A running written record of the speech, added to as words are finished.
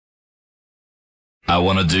I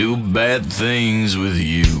wanna do bad things with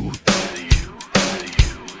you.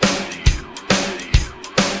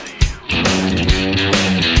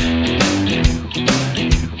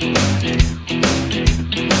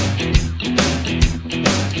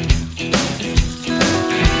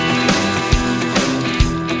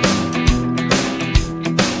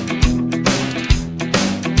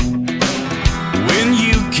 When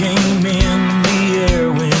you came in, the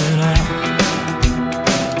air went out,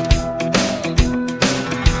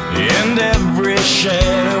 and every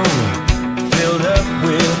shadow filled up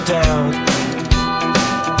with doubt.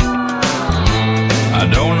 I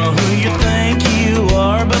don't know who you think you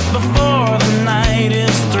are, but before the night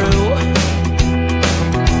is through,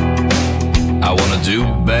 I wanna do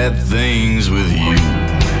bad things with you.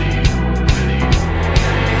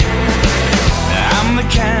 I'm the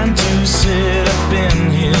kind to sit up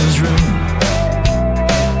in his room,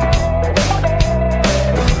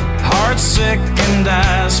 heart sick and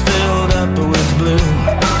eyes filled up with blue.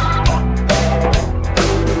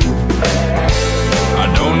 I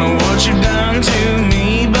don't know what you've done to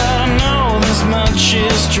me, but I know this much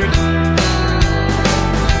is true.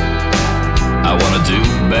 I wanna do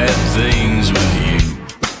bad things with you.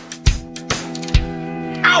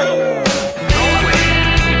 Ow!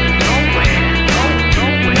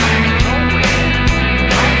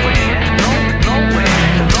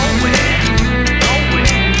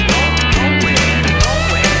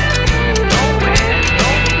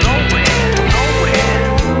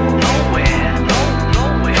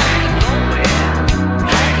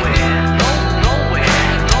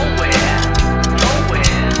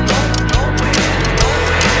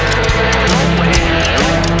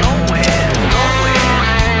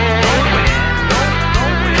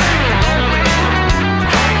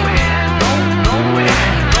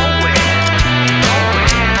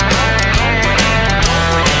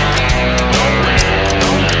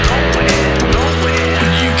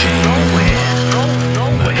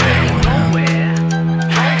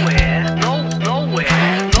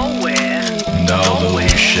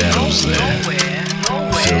 Shadows there,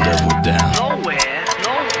 filled up with doubt.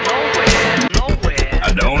 I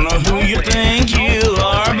don't know who you think you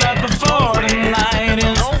are, but before the night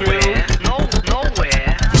is through,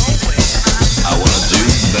 I wanna do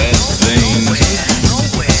bad things.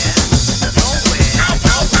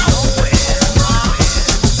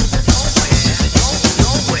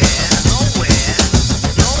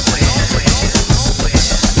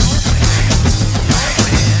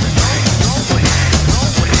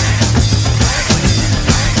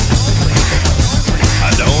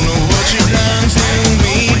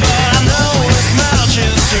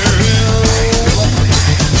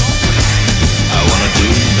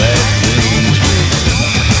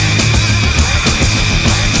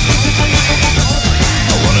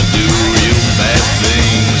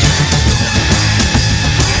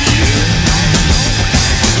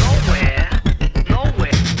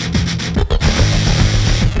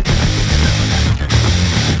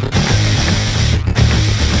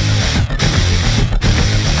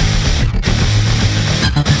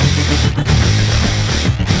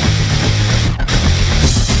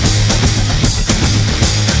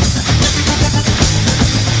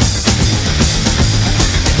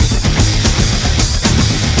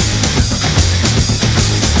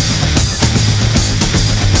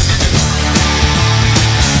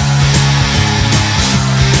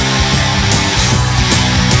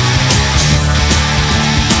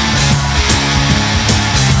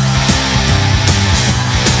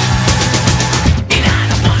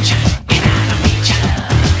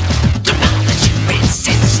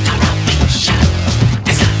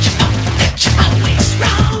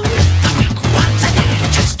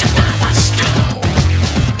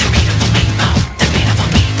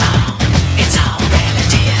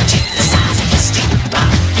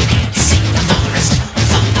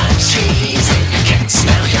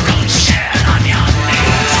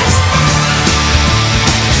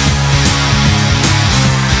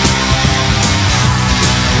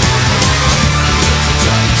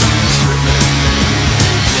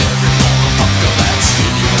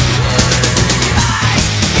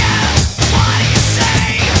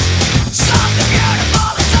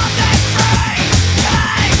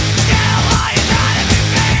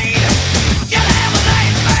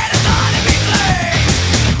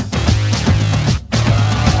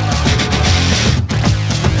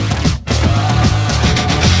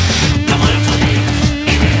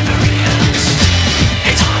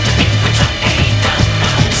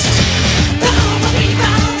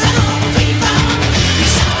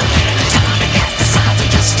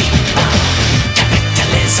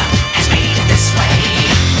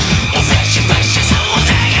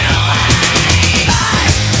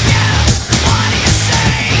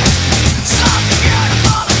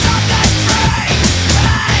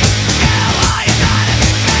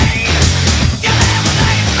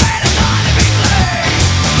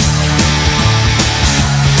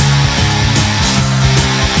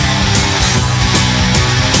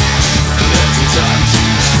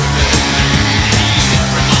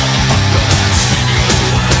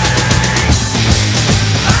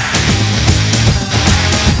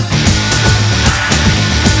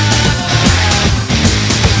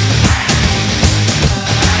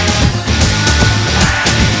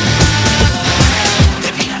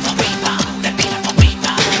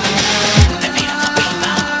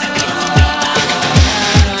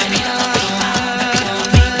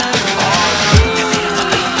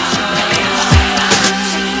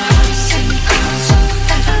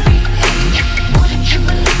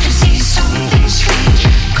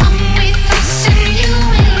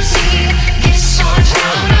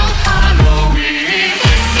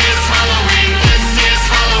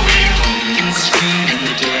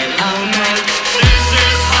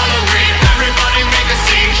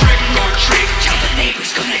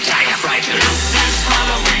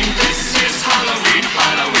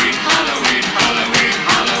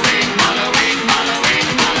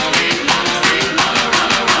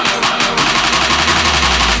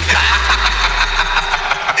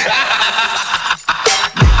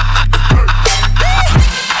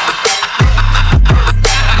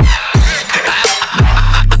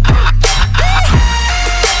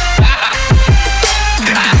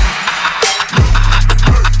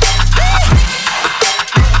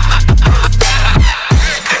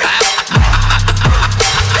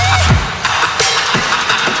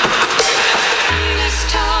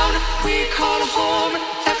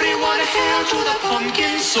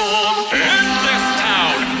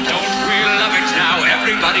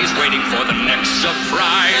 waiting for the next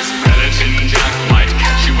surprise. Skeleton Jack might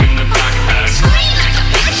catch you in the backpack. Scream like a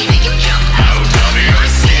bitch, make you jump out of your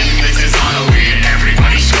skin. This is Halloween,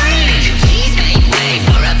 everybody scream. Please make way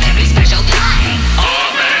for a very special guy.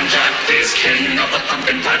 Our man Jack is king of the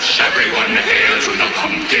pumpkin patch. Everyone hail to the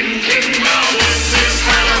pumpkin king. Now this is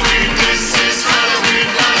Halloween, this is Halloween,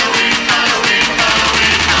 Halloween, Halloween,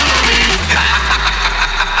 Halloween, Halloween.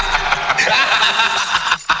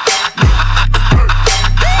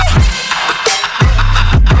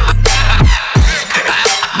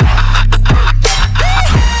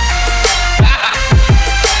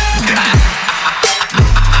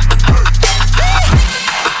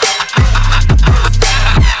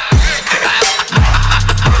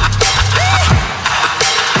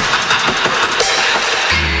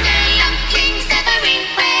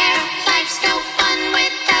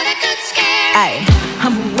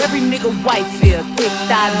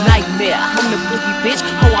 Nightmare, I'm the boogie bitch,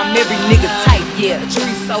 oh I'm every nigga type, yeah.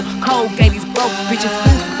 Jury so cold, gave these broke bitches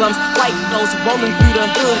goosebumps. White ghosts rolling through the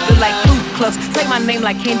hood, look like Ku Klux. Say my name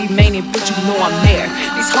like Candy Mane, but you know I'm there.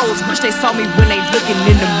 These hoes wish they saw me when they looking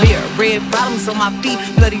in the mirror. Red bottoms on my feet,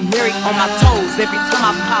 Bloody Mary on my toes. Every time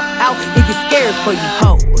I pop out, he get scared for you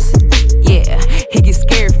hoes. Yeah, he get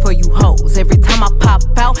scared for you hoes. Every time I pop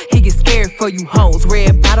out, he get scared for you hoes.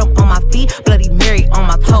 Red bottom on my feet, Bloody Mary on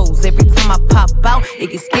my toes. Every time I pop out,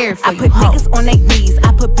 it get scared for you hoes. I put niggas on their knees,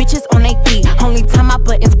 I put bitches on their feet. Only time my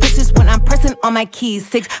buttons pushes when I'm pressing on my keys.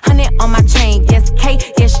 600 on my chain, yes K,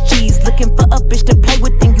 yes G's. Looking for a bitch to play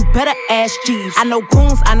with, then you better ask G's. I know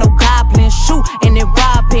goons, I know goblins, shoot and then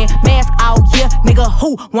robbing. Mask out, yeah, nigga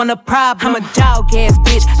who want a problem? I'm a dog ass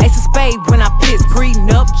bitch, ace of spade when I piss. Green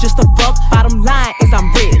up just to fuck, bottom line is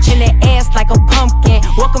I'm rich. In that ass like a pumpkin,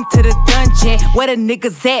 welcome to the dungeon. Where the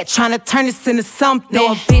niggas at, tryna turn this into something.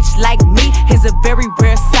 Know a bitch like me is a very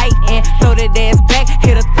rare sight. And throw that ass back,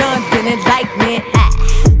 hit a thunder and lightning.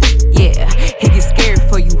 Yeah, he get scared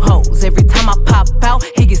for you hoes. Every time I pop out,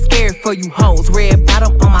 he get scared for you hoes. Red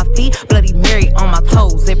bottom on my feet, Bloody Mary on my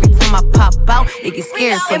toes. Every time I pop out, it get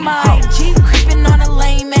scared for you hoes. Jeep creeping on a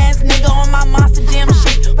lame ass nigga on my monster jam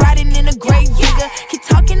shit. Riding in a grave digger. Keep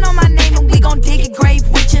talking on my name and we gon' dig a grave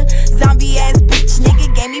with ya. Zombie ass bitch nigga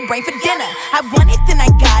gave me brain for dinner. I want it, then I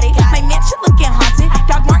got it. My mansion looking haunted.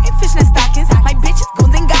 Dog Martin fishing stockings. My bitches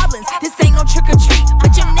goons and goblins. This ain't no trick or treat,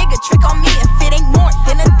 but your nigga trick on me. If it ain't more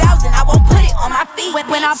than 1,000, I won't put it on my feet.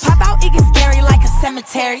 When I pop out, it gets scary like a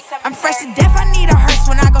cemetery. I'm fresh to death, I need a hearse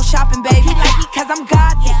when I go shopping, baby. He like me cause I'm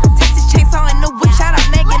godly. Texas chainsaw in the whip, shout out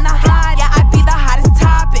Megan the Hot. Yeah, I be the hottest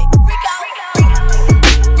topic.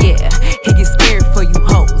 Yeah, he get scared for you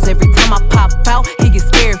hoes. Every time I pop out, he get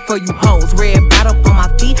scared for you hoes. Red bottom on my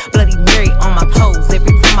feet, Bloody Mary on my toes.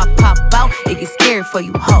 Every time I pop out, it get scared for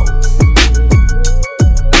you hoes.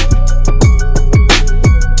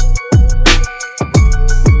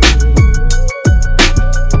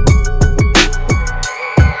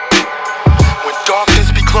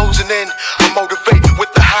 In, I motivate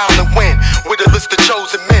with the howling wind, with a list of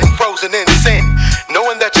chosen men frozen in sin.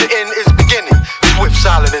 Knowing that your end is beginning, swift,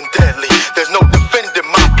 silent, and deadly. There's no defending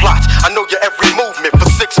my plots. I know your every movement. For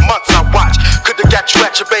 6 months I watched. Could've got you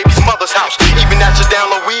at your baby's mother's house, even at your down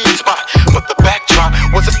low weed spot. But the backdrop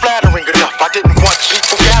wasn't flattering enough. I didn't want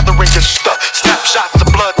people gathering and stuff. Snapshots of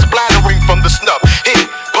blood splattering from the snub. Hit,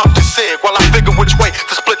 puffed and cig while I figure which way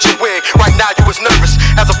to split your wig. Right now you was nervous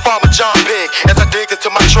as a farmer John Big. As I dig into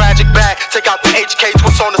my tragic bag, take out the HK,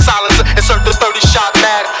 twist on the silencer, insert the 30-shot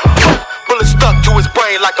mag. Bullet stuck to his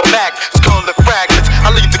brain like a mag. Skull and fragments,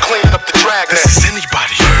 I leave to clean up the dragnet. This is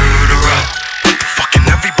anybody. Murder up. Fucking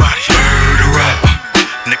everybody. Murder up.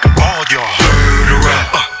 Nigga, all y'all. Murder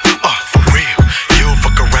up. For real. You'll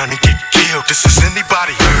fuck around and get killed. This is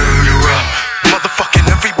anybody. Murder up. Motherfucking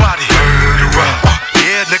everybody. Murder up.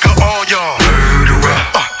 Yeah, nigga, all y'all. Murder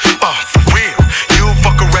up. For real. You'll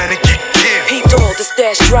fuck around and get killed. He told the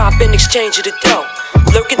stash drop in exchange of the dough.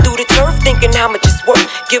 Lurking through the turf, thinking how much it's worth.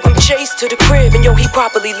 Give him chase to the crib, and yo, he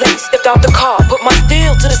properly laced. Stepped out the car, put my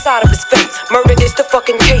steel to the side of his face. Murder is the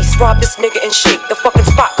fucking case. Rob this nigga and shake the fucking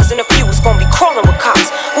spot, cause in a few it's gonna be crawling with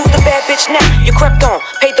cops. Who's the bad bitch now? You crept on,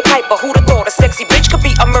 paid the piper. Who'da thought a sexy bitch could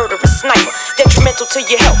be a murderous sniper? Detrimental to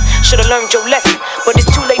your health, should've learned your lesson. But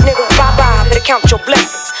it's too late, nigga, bye-bye, better count your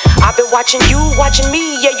blessings. I've been watching you, watching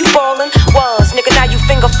me, yeah, you ballin'. Was, nigga, now you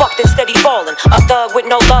finger fucked and steady fallin'. A thug with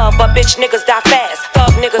no love, but bitch niggas die fast.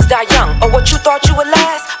 Thug niggas die young, or what you thought you would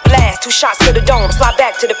last? Blast, 2 shots to the dome, slide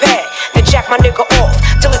back to the pad. Then jack my nigga off,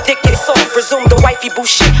 till his dick gets soft. Resume the wifey boo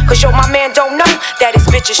shit, cause yo, my man don't know that his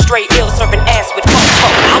bitch is straight ill, serving ass with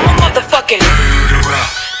fuck. I'm a motherfucking murderer.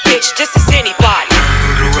 Bitch, this is anybody.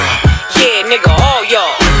 Murderer. Yeah, nigga, all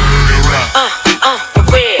y'all. Murderer. For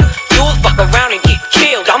real.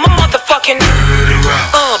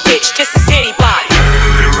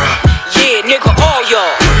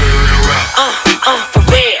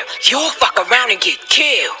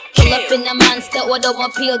 up in a monster,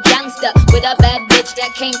 automobile gangster with a bad bitch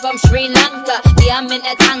that came from Sri Lanka. Yeah, I'm in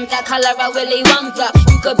a tanga, color a Willy Wonka.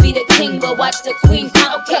 You could be the king, but watch the queen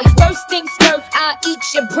conquer. Okay, first things first, I'll eat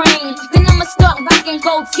your brain. Then I'ma start rocking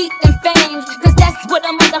gold teeth and fangs, cause that's what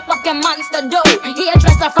a motherfucking monster do. Yeah,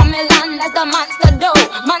 dresser from Milan, that's the monster do.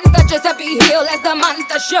 Monster Giuseppe Hill, that's the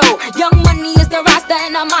monster show. Young Money is the roster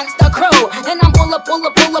and a monster crew. And I'm pull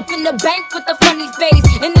up in the bank with a funny face.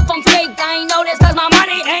 And if I'm fake, I ain't know this cause my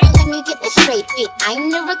money ain't. Let me get this straight,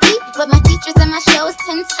 I'm the rookie, but my features and my shows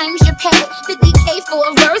 10 times your pay. 50K for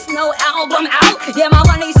a verse, no album out. Yeah, my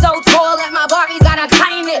money's so tall that my Barbies gotta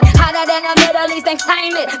climb it. Hotter than the Middle East and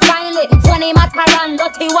climb it. Find it, 20 my Tyron,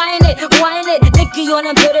 dirty wine it. Nicky on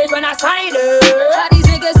them titties when I sign it. All these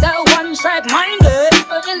niggas so one track minded.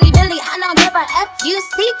 But really, I don't give a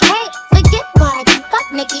F-U-C-K. Forget Barbie, fuck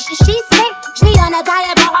Nikki, she's fake. She on a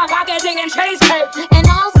diet, but her pockets eating cheesecake. And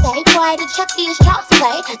I'll say, boy, the Chucky is child's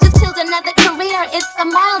play. Just killed another career, it's a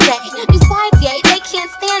mild day. Besides, yeah, they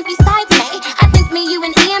can't stand besides me. I think me, you,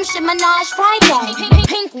 and Em should menage Friday.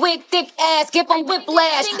 Pink wig, thick ass, give them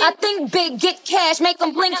whiplash. I think big, get cash, make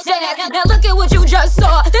them blink fast. Now look at what you just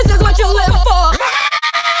saw, this is what you live for.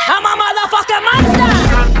 I'm a motherfucking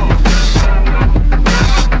monster.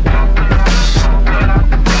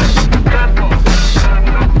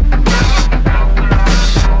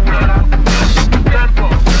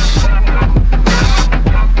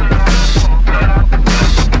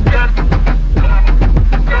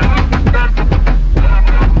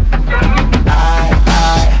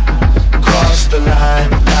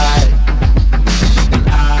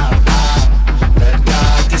 Let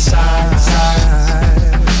God decide.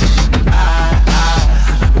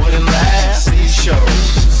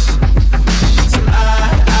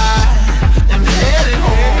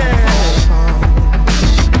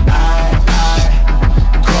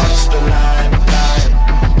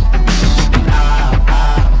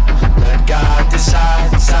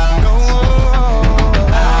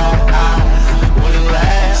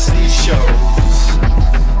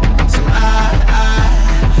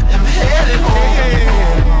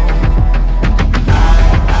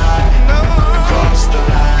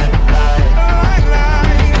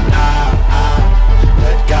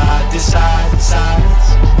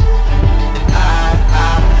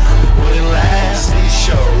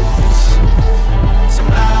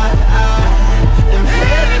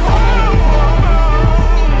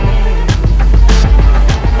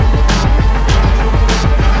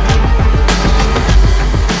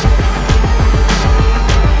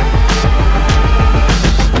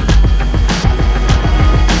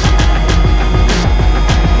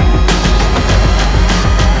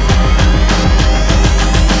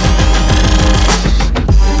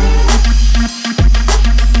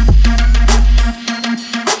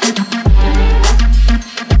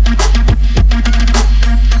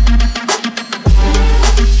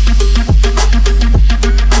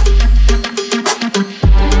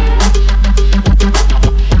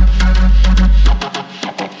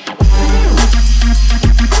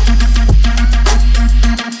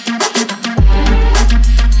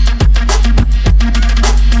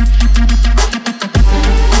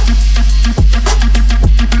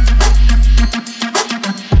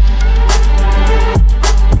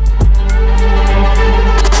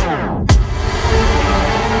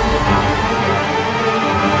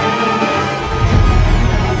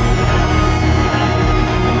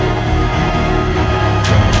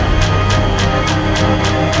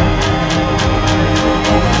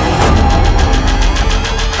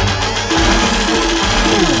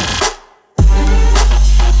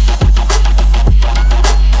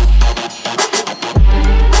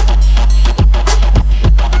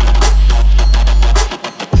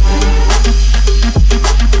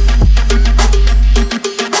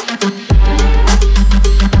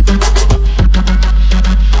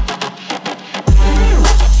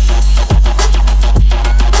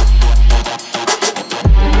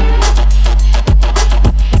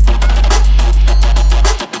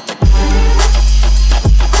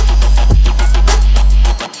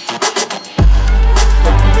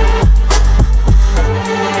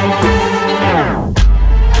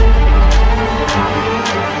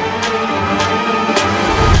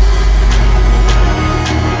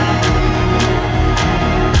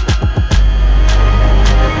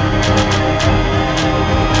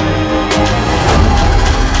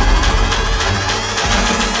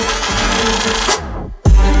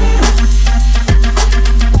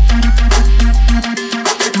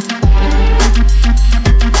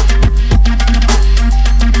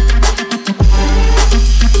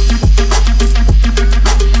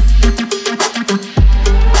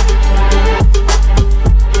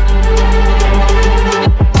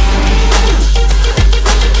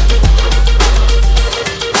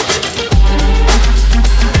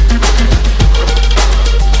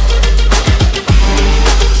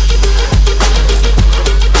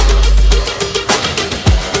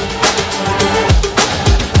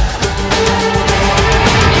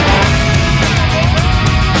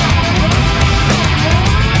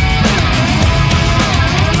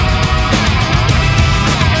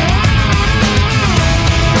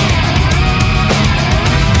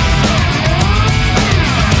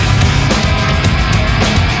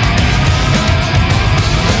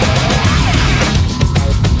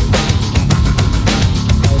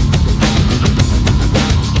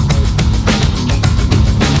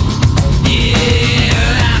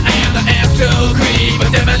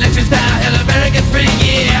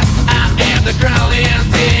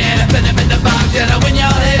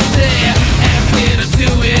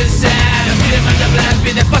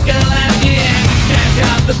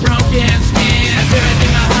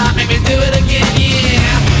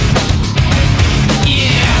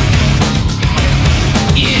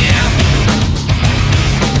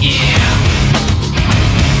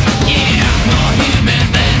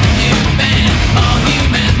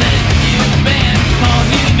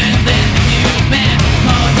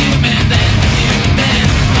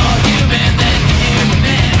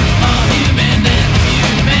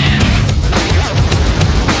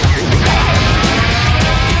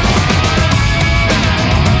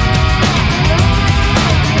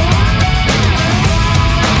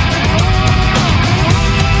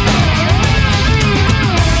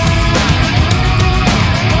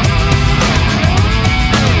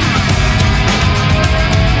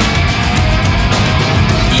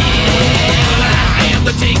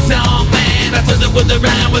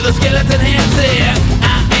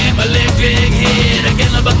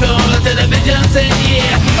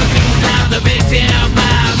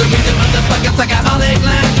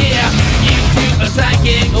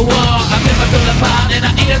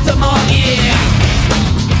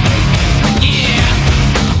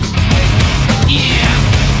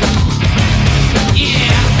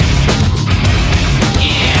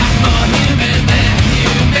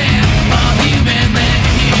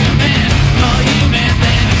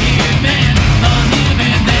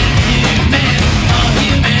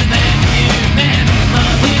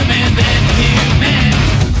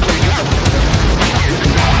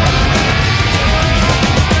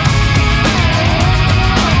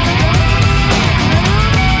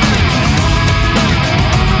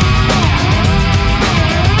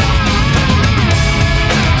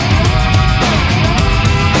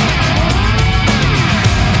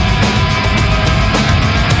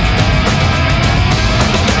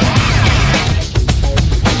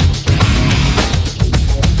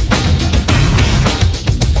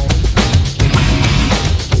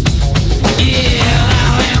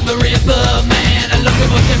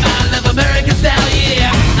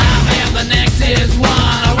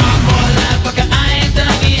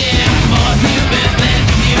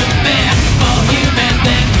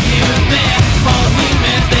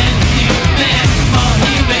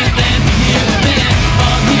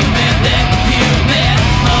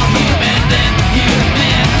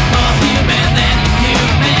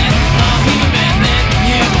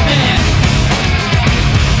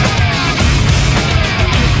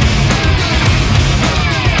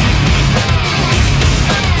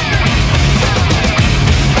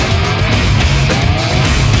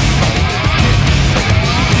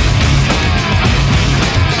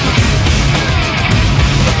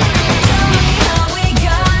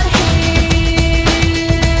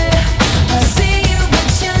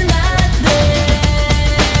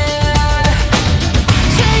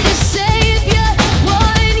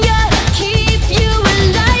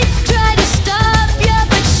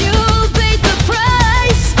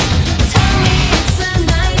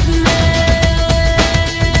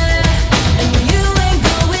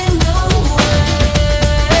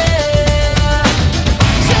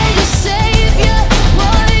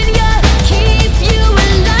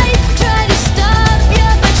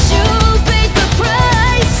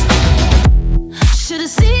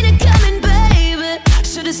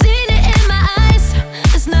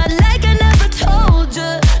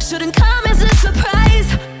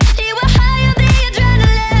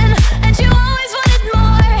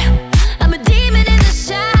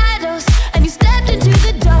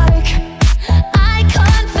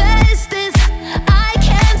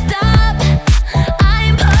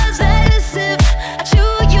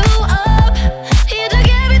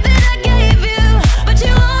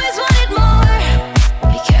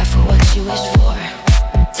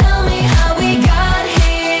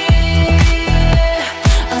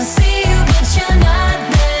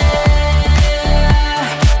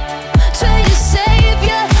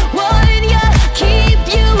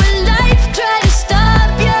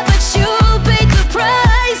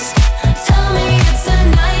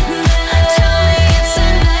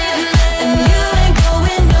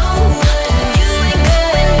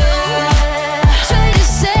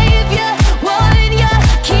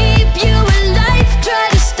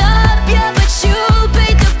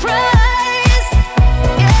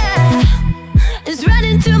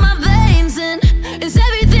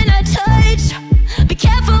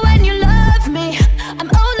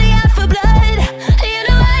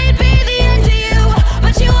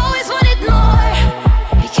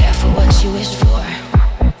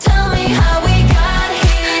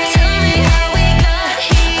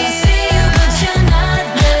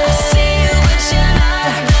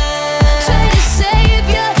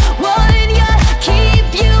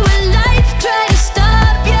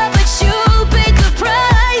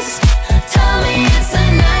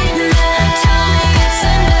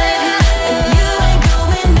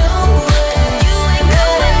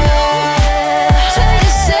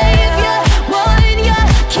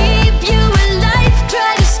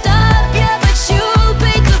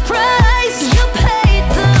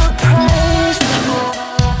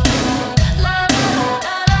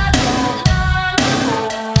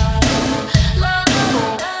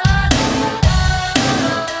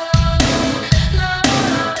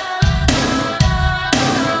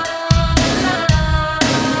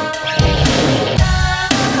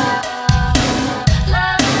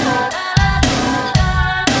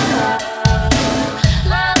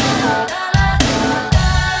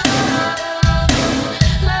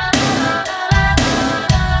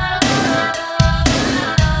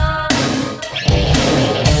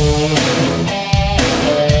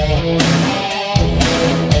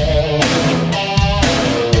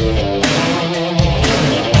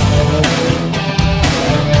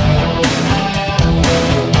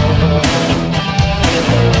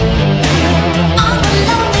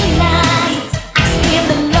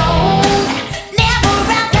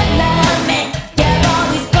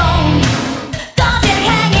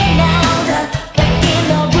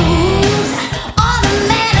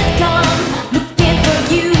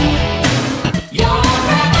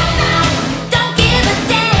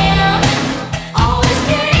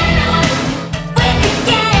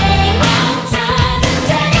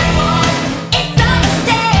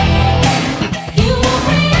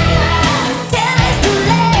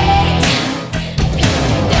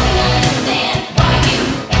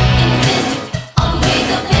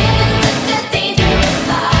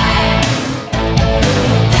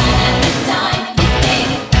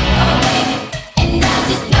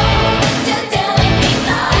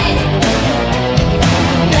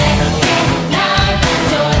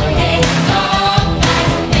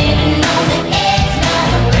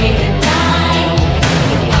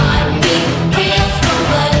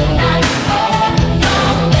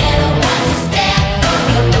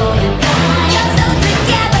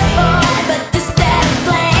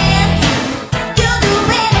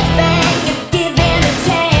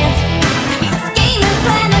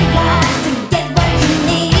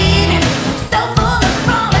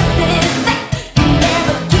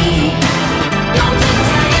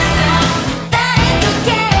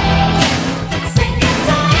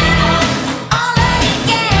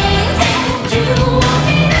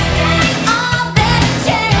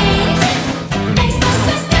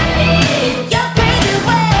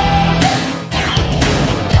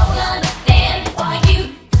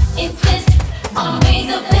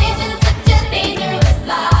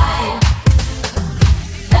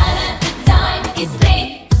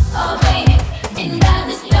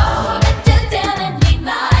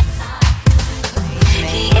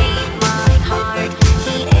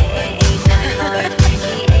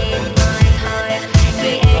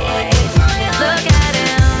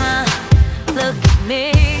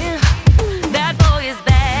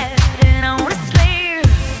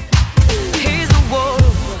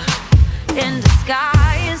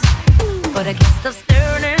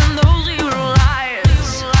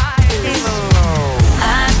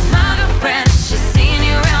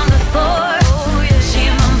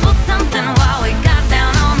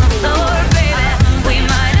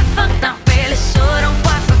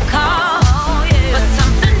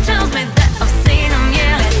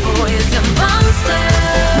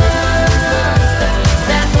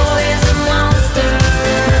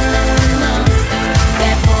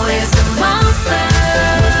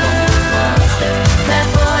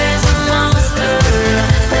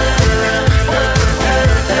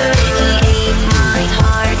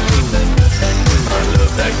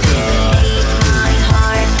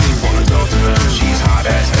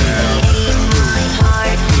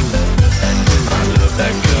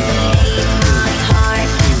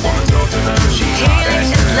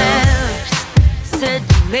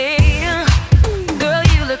 me. Girl,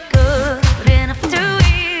 you look good enough to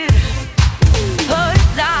eat. Put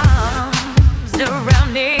his arms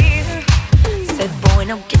around me. Said, boy,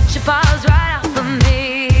 don't get your paws right off of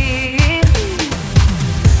me.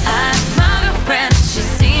 I asked my girlfriend, she's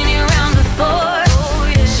seen you around before.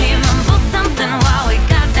 She mumbled something while we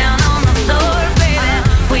got down on the floor, baby.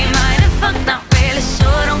 We might have fucked, not really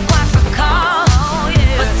sure, don't quite recall.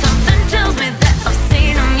 But something tells me that I've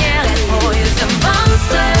seen him, yeah. That boy is a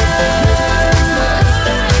monster.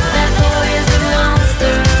 That boy is a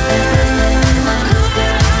monster.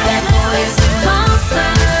 That boy is a monster.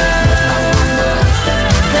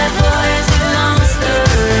 That boy is a monster.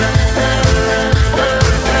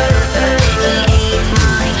 He ate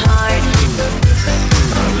my heart.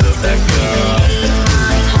 I love that girl. He ate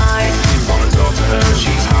my heart. Wanna talk to her,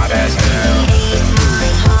 she's hot as hell. He ate my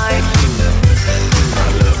heart. I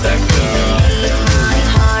love that girl. He ate my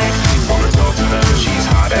heart. Wanna talk to her, she's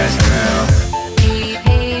hot as hell. He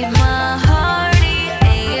ate my heart. He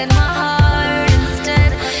ate my heart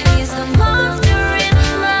instead. He's the monster in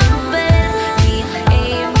my bed. He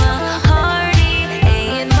ate my heart. He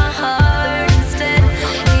ate my heart instead.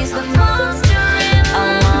 He's the monster in my bed. I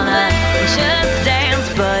wanna just dance,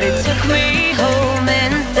 but it took me home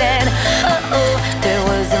instead. Oh, there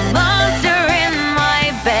was a monster in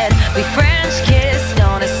my bed. We French kissed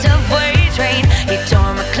on a subway train. He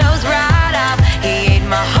tore my clothes right off. He ate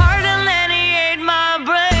my heart and then he ate my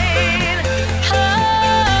brain.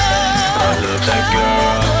 I love that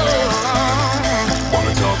girl.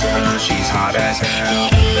 Wanna talk to her, she's hot as He hell.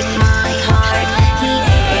 ate my heart. He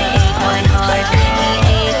ate my heart. He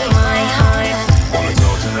ate my heart. Wanna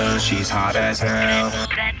talk to her, she's hot as hell.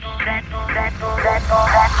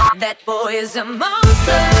 That boy is a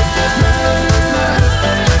monster.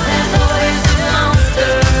 That boy is a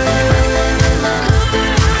monster.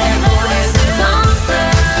 That boy is a monster.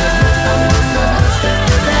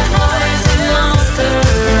 That boy is a monster.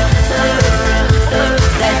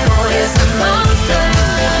 That boy is a monster.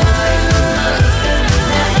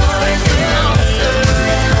 That boy is a monster. That boy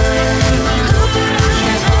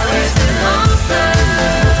is a monster.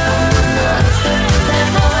 That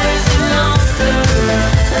boy is a monster.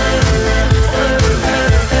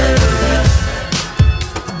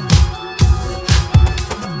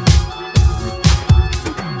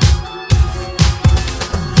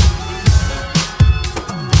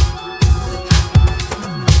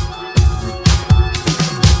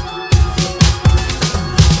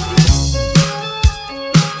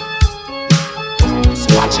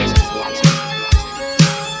 Watching.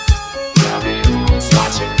 Who's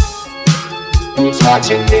watching? Who's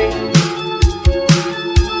watching me?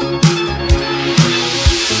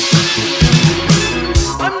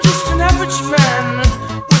 I'm just an average man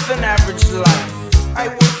with an average life. I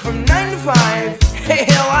work from 9 to 5. Hey,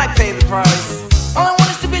 hell, I pay the price. All I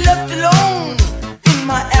want is to be left alone in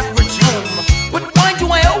my average home. But why do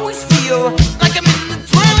I always feel like I'm in the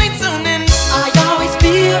twilight zone? And I always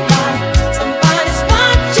feel like somebody's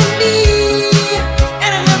watching me,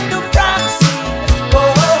 and I have no privacy.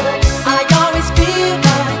 Oh, I always feel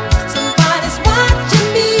like somebody's watching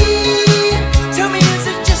me. Tell me, is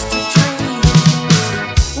it just a dream?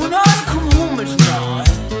 When I come home at night,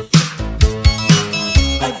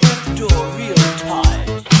 I get the door real tight.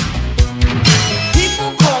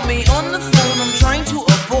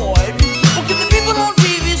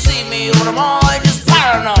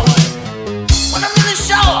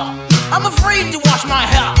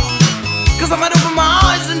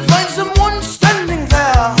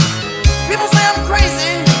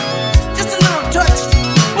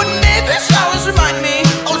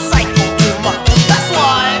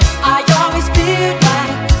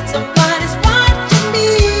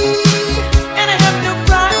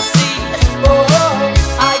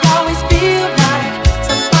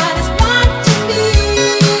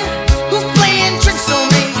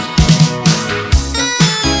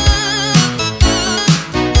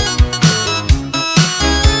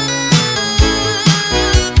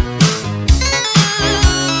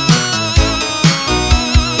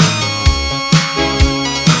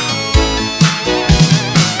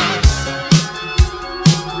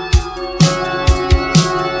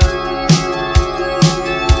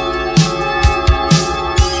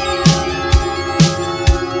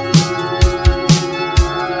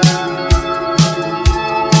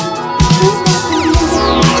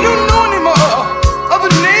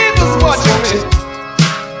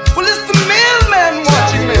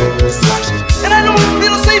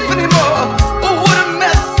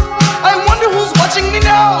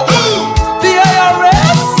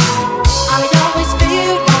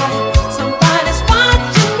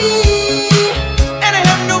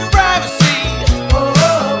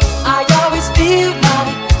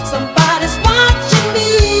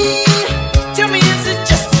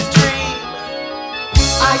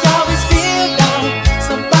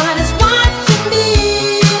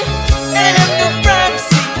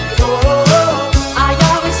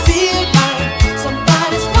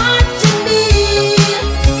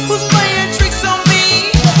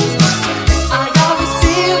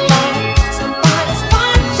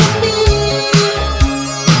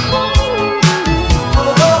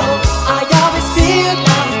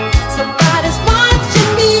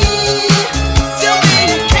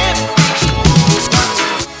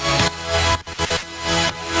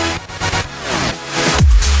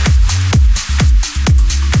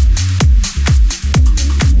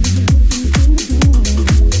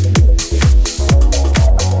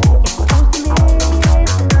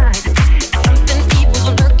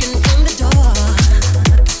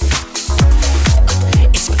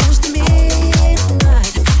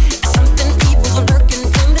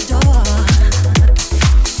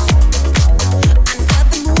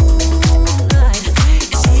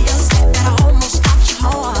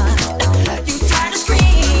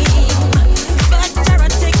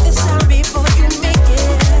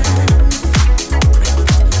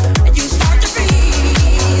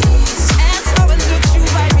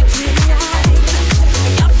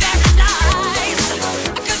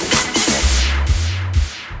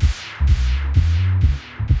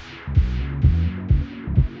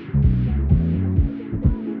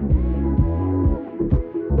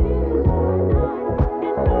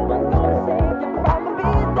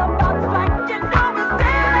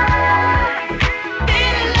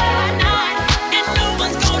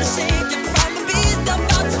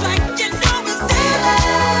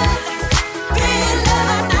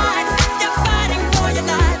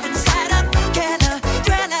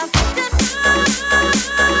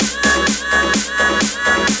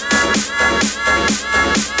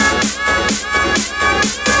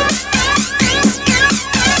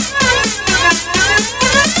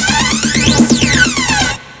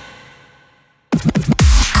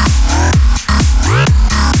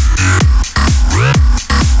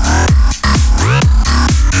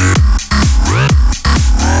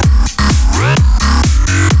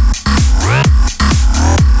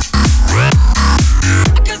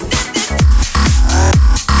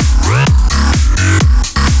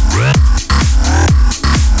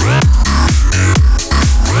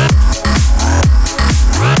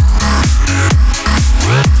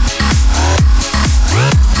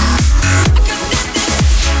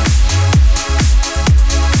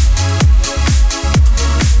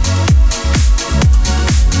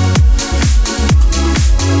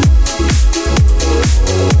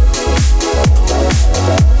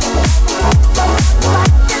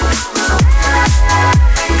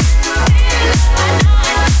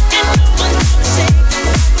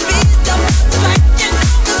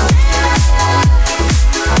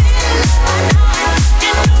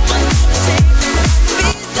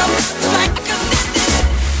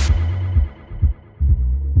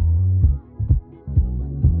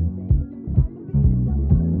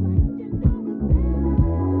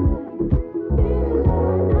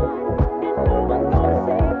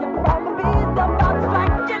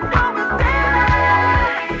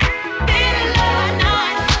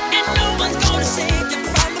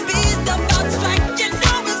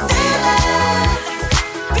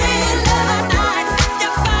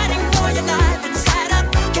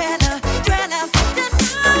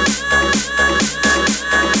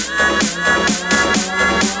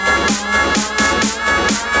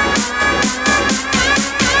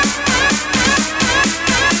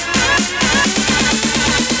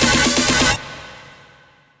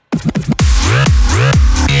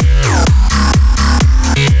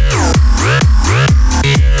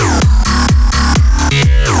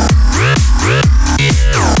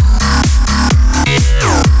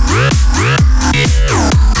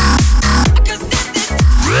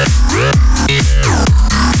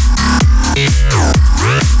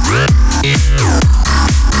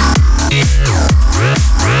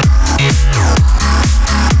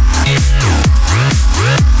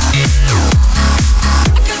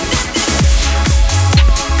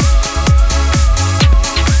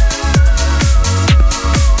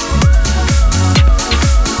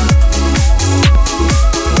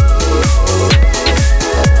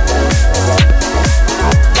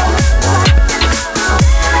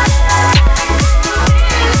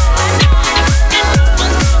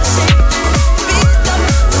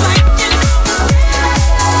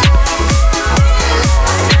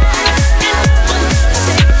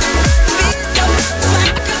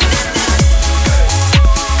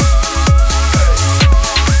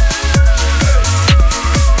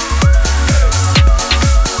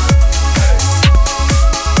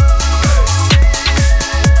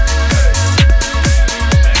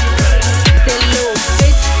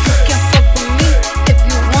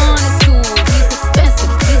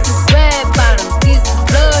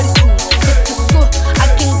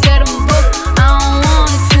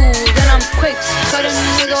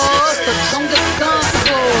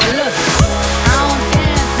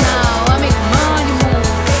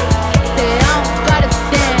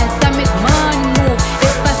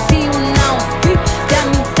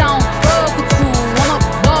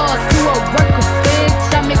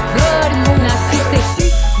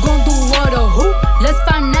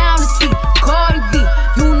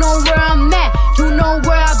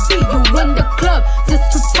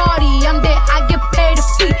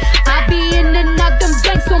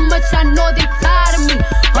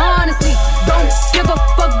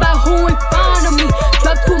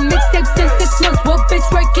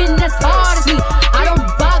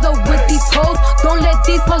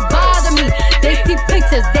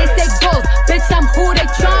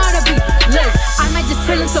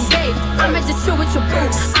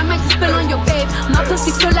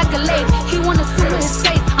 nigga late. He wanna sue with his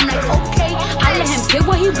face. I'm like, okay, I let him get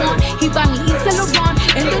what he want. He buy me East and Laurent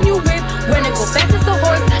in the new whip. When it go fast as a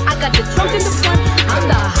horse, I got the trunk in the front. I'm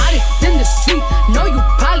the hottest in the street. Know you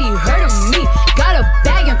probably heard of me. Got a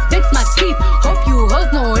bag and fix my teeth. Hope you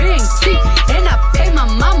hoes know it ain't cheap. And I pay my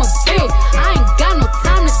mama bills. I ain't got no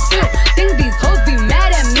time to chill. Think these hoes be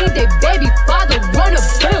mad at me. They baby father run a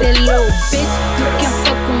bill. That little bitch, you can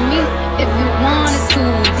fuck with me if you wanted to.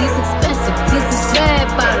 These expensive, these is red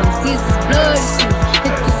bottoms, these is bloody shoes.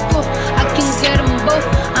 Hit the school, I can get them both.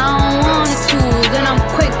 I don't wanna choose, and I'm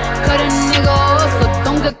quick, cut a nigga off, so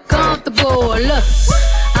don't get comfortable. Look,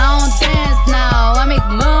 I don't dance now, I make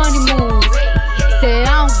money move. Say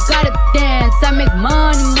I don't gotta dance, I make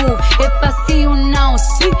money move. If I see you now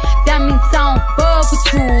speak, that means I don't fuck with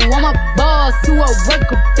you. I'm a boss, you a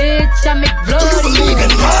worker, bitch. I make bloody moves. Do you believe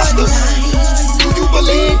in monsters? Do you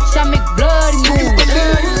believe? Bitch, I make bloody moves.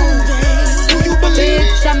 Do you believe?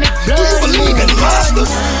 Bitch, I make Do you bloody believe in moves.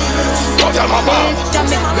 monsters? Don't tell my mom. Bitch, I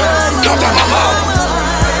make bloody moves. Don't tell my mom.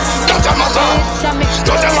 Don't tell my mom. Bitch, I make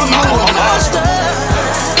Don't tell my mom I'm a monster.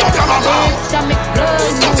 Don't tell my mom. Bitch, I make bloody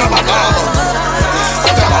moves. Don't tell my mom.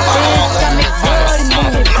 Don't tell my mom. Bitch, I make bloody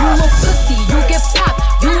moves. You a pussy, you get popped.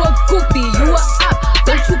 You a goofy, you a op.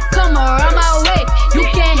 Don't you come around my way. You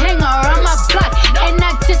can't hang around my block. And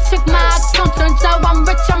I just check my account. Turns out I'm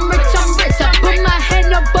rich, I'm rich, I'm rich. I put my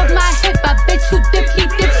hand above my hip. I bet you dip, he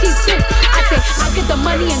dip, she dip. I say, I get the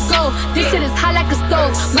money and go. This shit is hot like a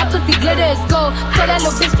stove. My pussy glitter is gold. Tell that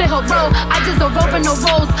little bitch play her role. I just don't roll in no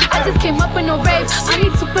rolls. I just came up in a rave. I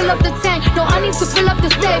need to fill up the tank. No, I need to fill up the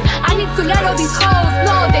safe. I need to let all these hoes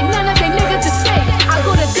know they none of they niggas is fake. I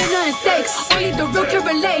go to dinner and steak. Only the real can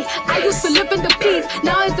relate. I used to live in the peace.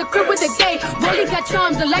 Now it's the crib with the gay. Rolly got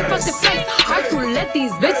charms, the light frosted face. Hard to let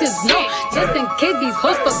these bitches know. Just in case these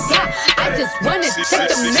hoes forgot. I just wanna check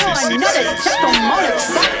the mail. Another check from all the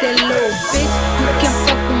stocks. That little bitch, you can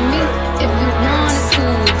fuck with me if you wanted to.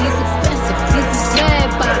 These expensive, these is red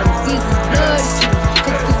bottoms, these is bloody shoes.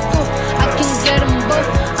 Hit the school, I can get them both.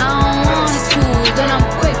 I don't wanna choose, and I'm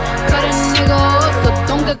quick, cut a nigga off, so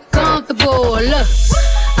don't get comfortable. Look,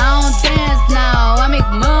 I don't dance now, I make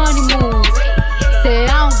money move. Say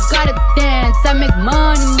I don't gotta dance, I make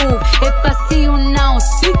money move. If I see you now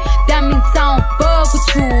speak, that means I don't fuck with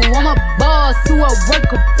you. I'm a boss, you a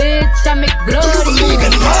worker, bitch. I make bloody moves. Do you believe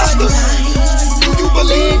in monsters? Do you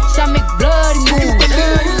believe? Bitch, I make bloody moves.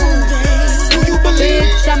 Do you believe?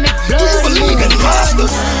 Bitch, I make Do you bloody believe in moves.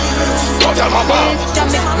 monsters? Don't tell my mom. Bitch, I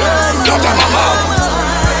make bloody moves. Don't tell my mom.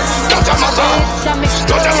 Don't tell my mom. Bitch, I make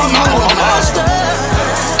Don't tell my mom I'm a monster.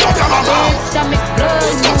 Don't tell my mom. Bitch, I make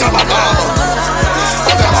bloody moves. Don't tell my mom.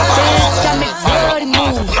 Don't tell my mom. Bitch, I make bloody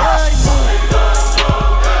moves.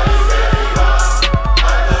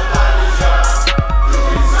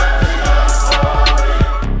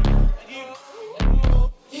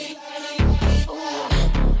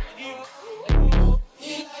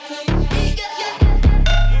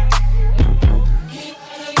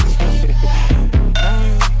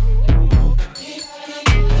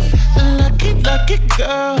 Lucky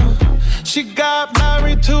girl, she got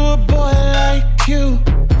married to a boy like you.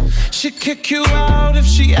 She'd kick you out if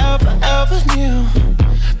she ever knew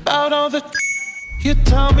about all the you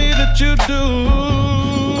tell me that you do.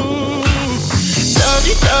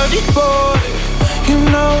 Dirty, dirty boy, you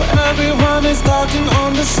know everyone is talking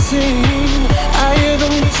on the scene. I hear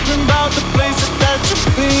them whispering about the places that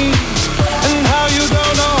you've been and how you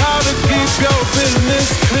don't know how to keep your business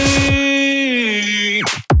clean.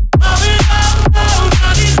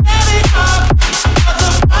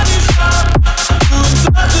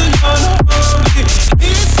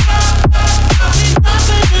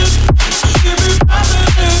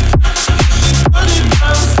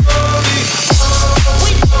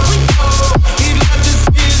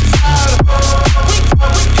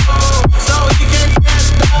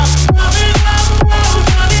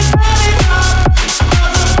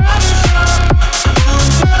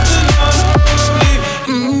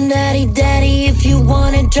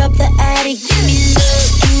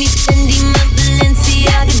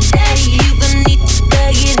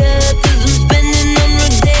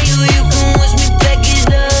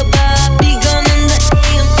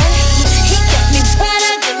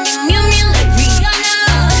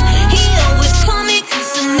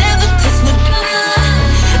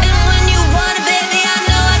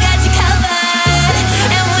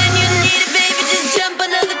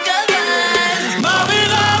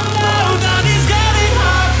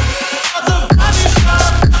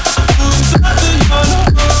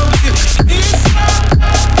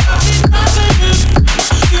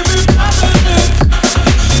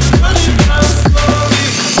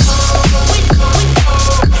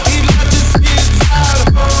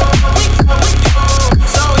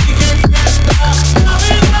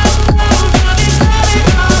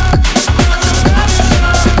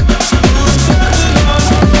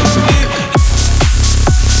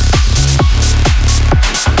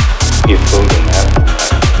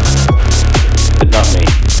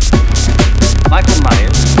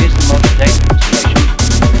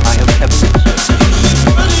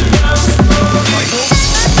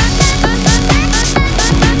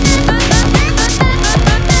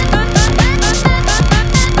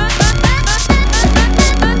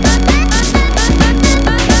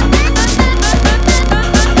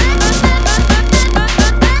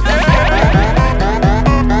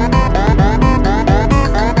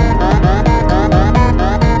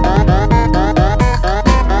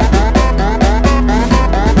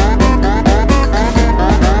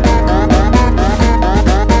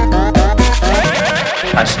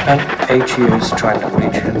 I spent 8 years trying to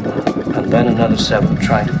reach him, and then another 7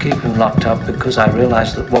 trying to keep him locked up because I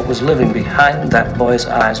realized that what was living behind that boy's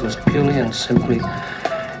eyes was purely and simply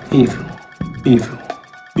evil, evil,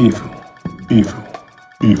 evil, evil,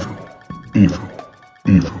 evil, evil,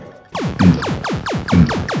 evil.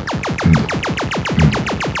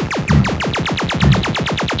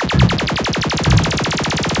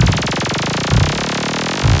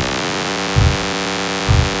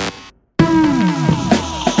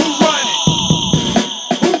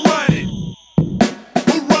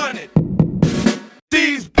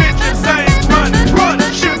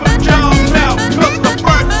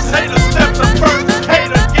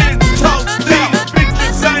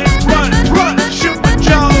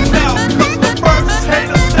 Jones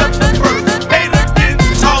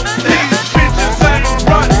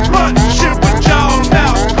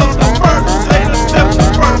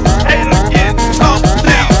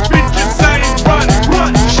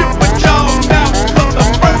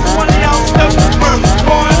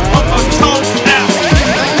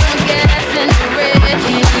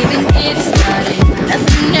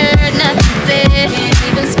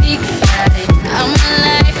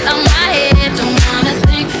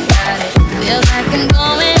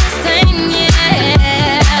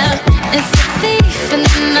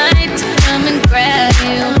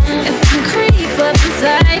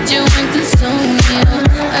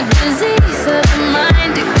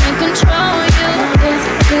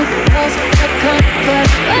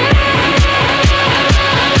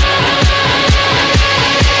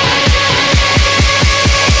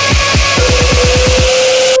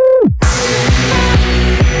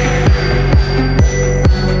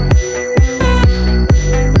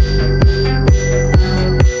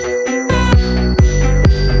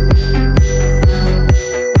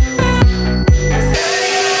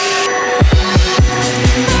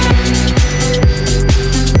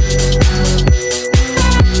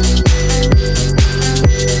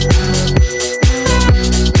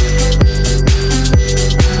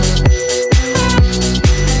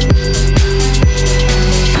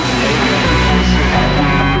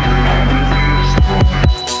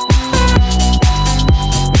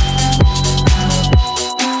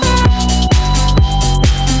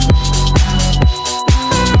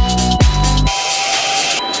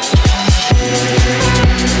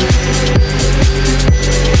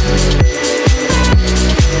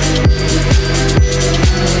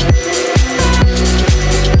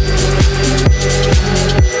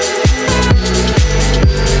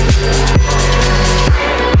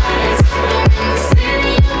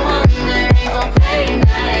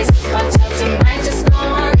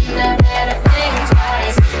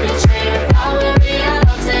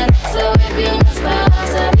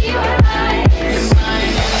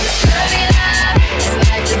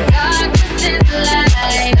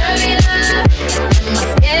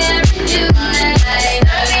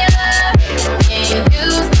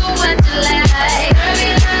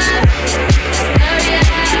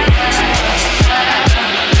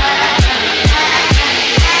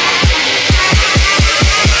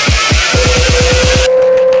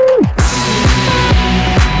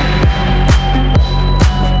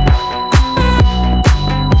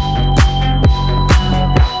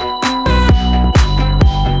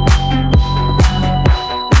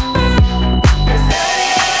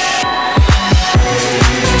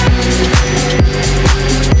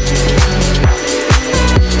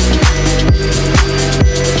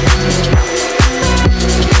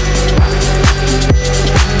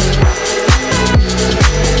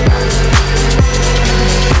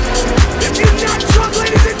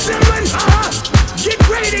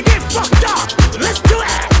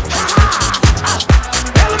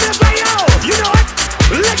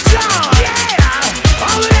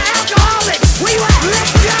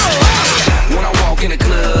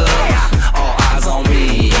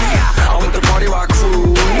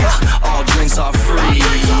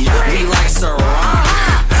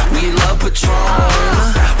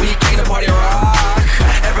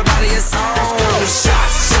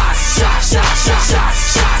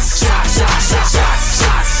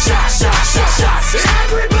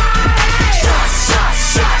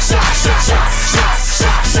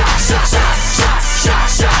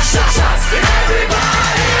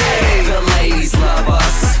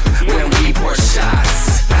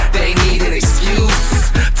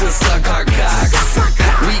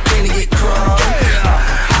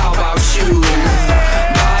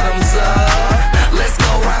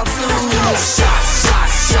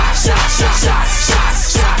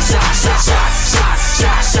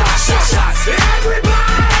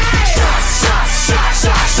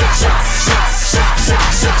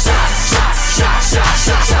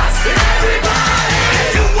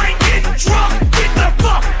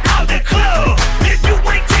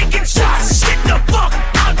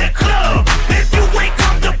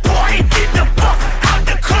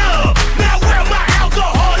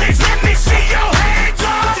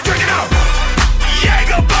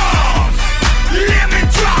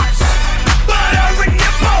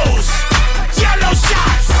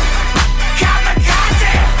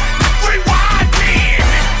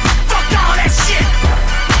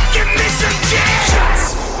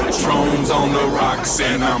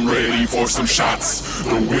I'm ready for some shots.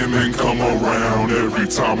 The women come around every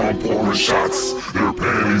time I'm pouring shots. Their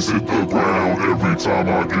panties hit the ground every time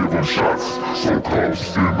I give them shots. So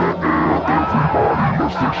cuffs in the air, everybody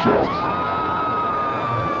let's take shots.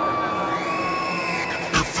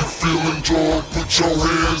 If you're feeling drunk, put your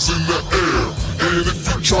hands in the air. And if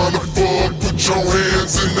you're trying to fuck, put your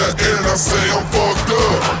hands in the air. And I say I'm fucked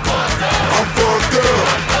up. I'm fucked up.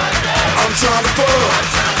 I'm trying to fuck.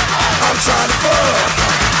 I'm trying to fuck.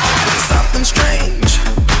 There's something strange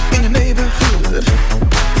in your neighborhood.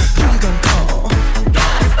 Who you gonna call?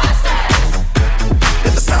 Ghostbusters.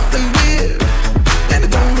 If there's something weird and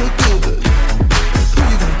it don't look good, who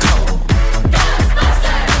you gonna call?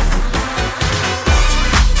 Ghostbusters.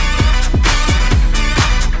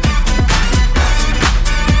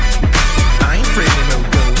 I ain't afraid of no ghosts. I ain't afraid of no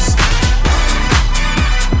ghosts.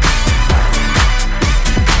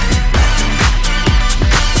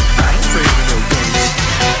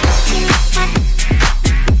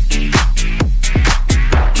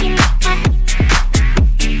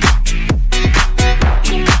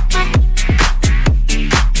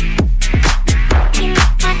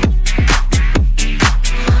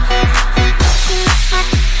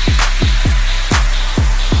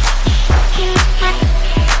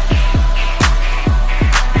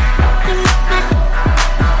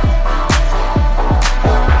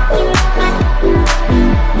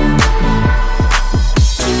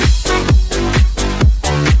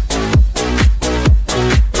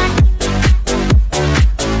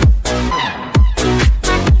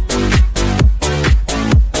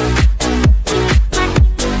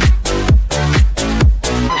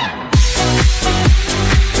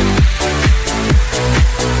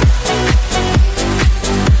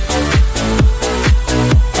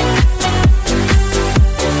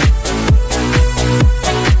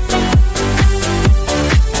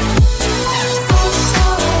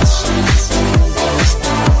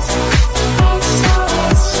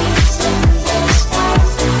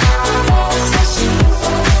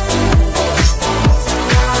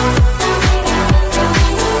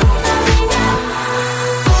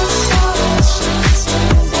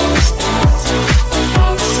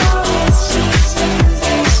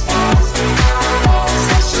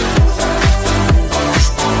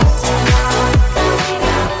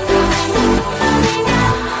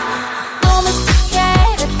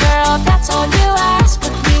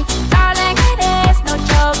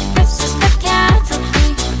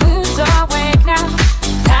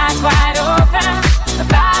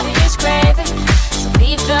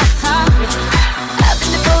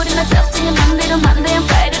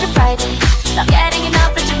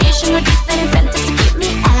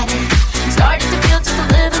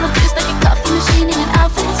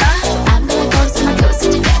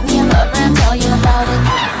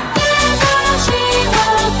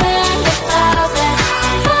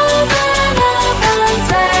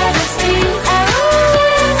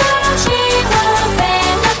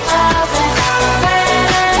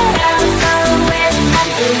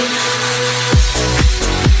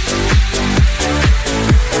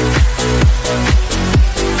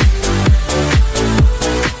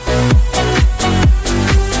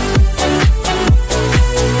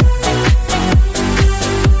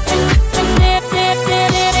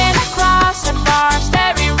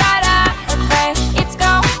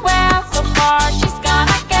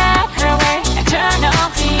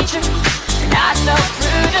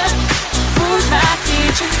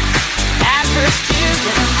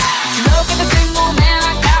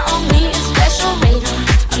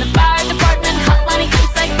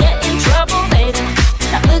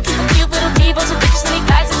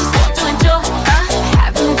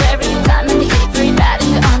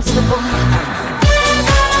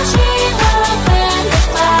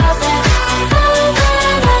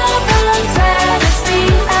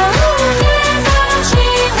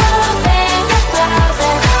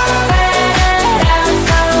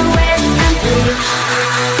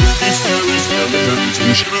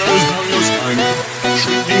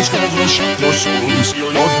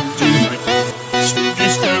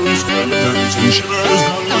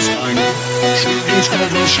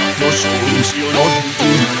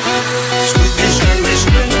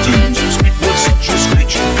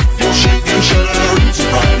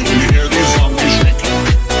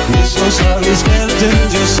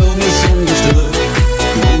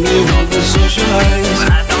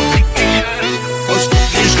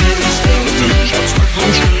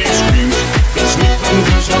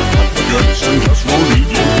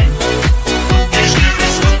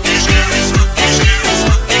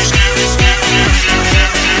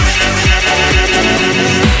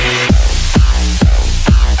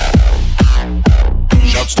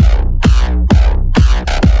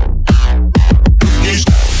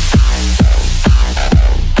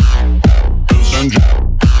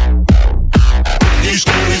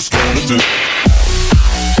 scary skeleton.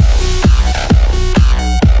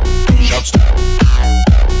 Shots.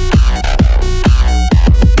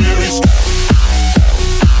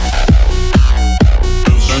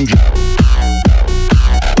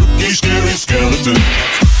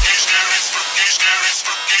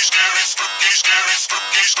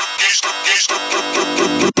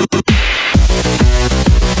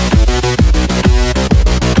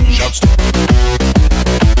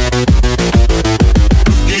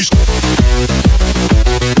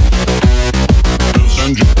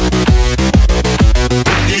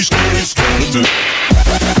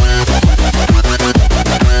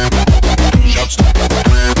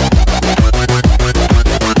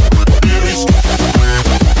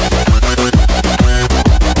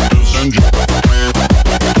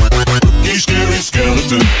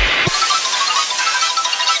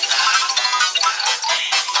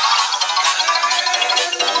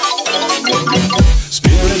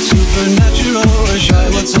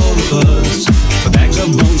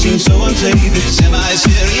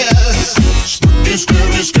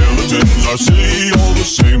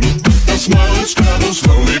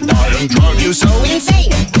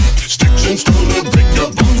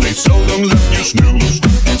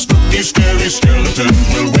 Scary skeleton.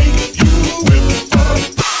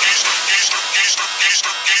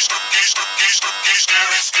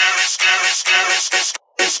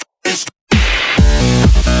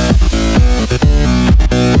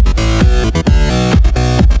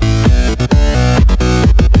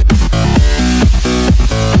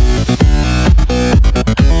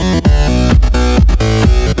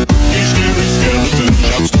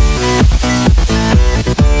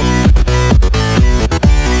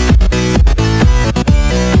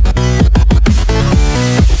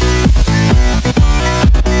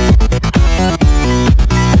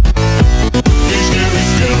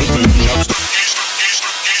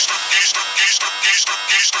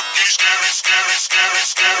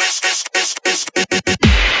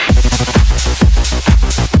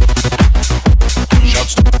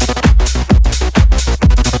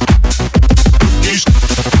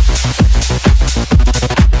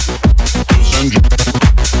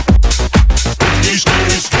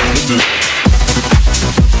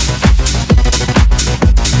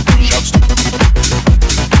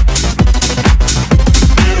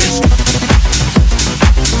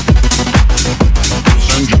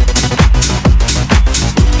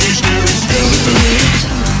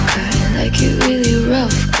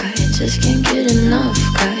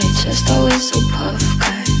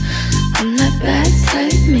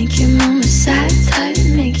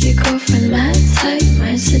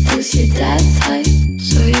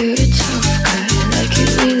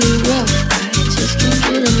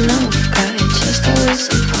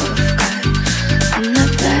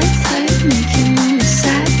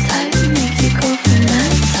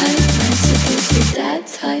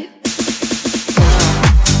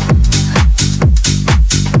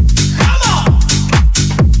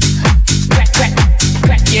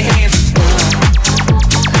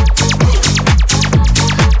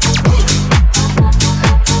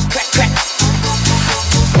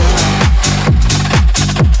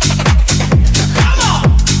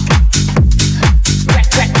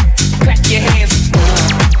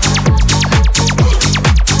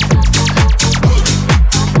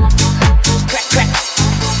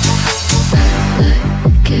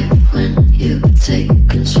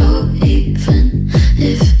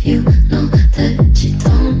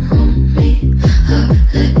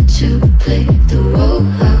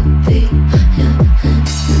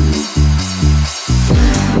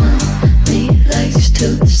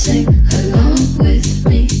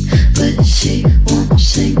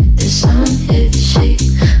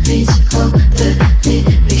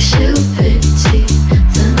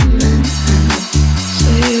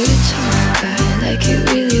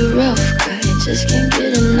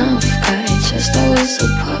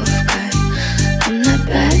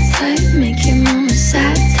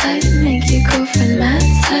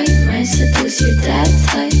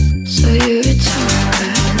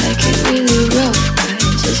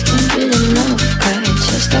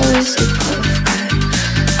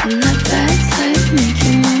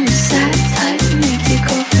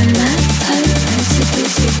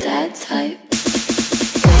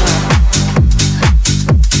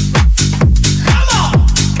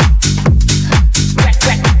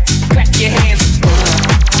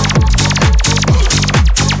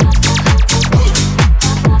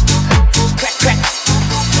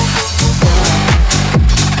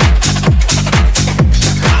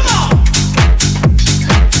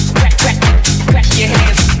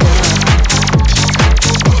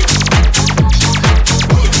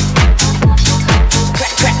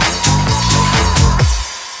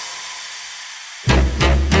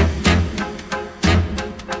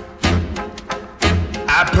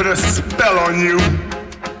 put a spell on you.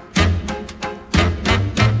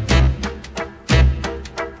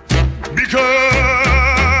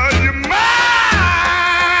 Because you're mine.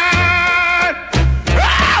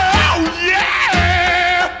 Oh, yeah.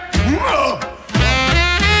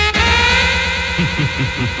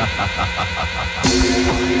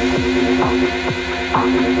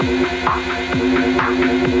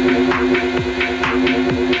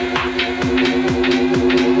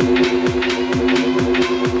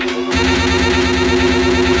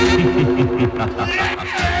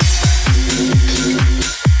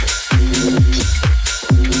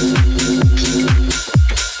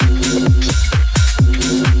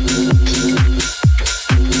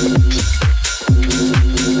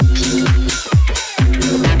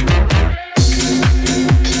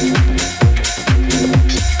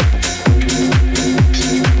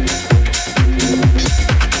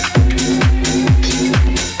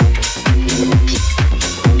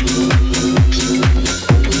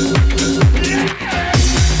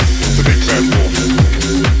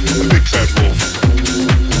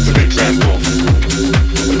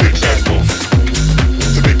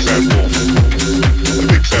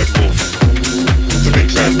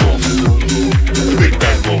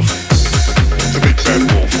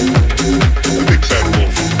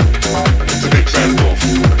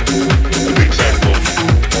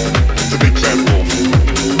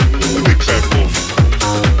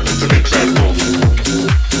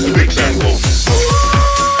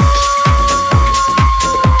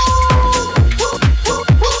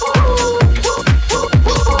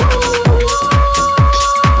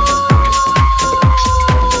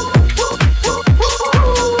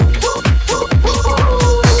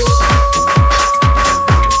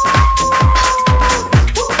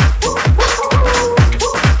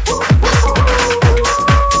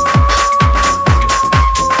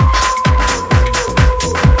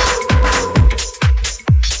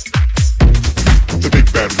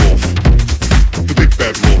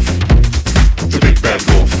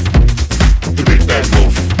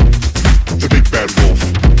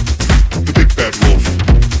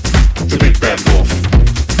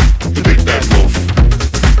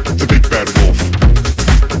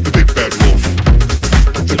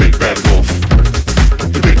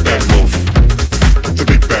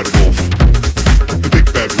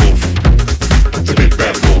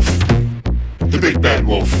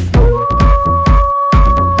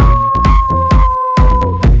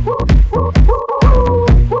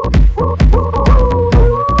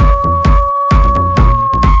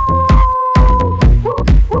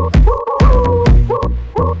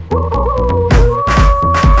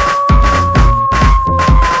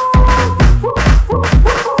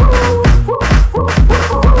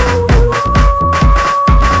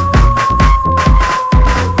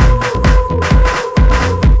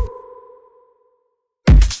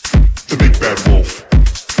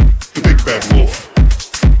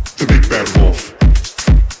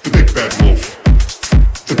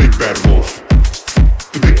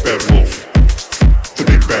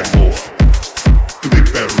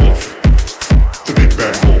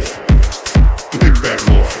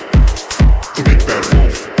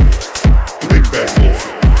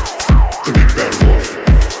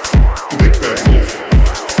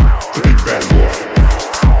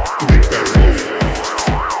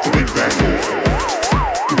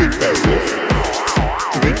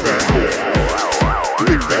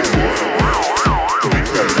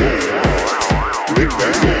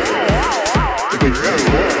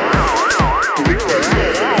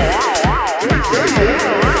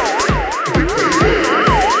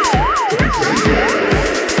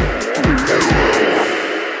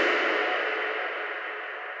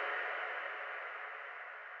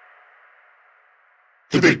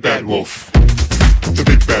 The big bad wolf. The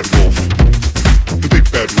big bad wolf. The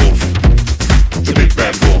big bad wolf. The big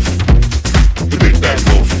bad wolf. The big bad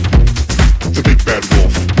wolf. The big bad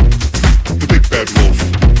wolf. The big bad wolf.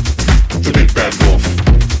 The big bad wolf. The big bad wolf.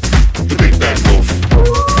 The big bad wolf.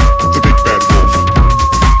 The big bad wolf.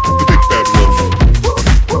 The big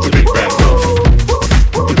bad wolf. The big bad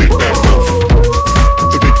wolf.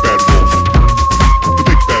 The big bad wolf. The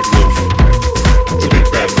big bad wolf. The big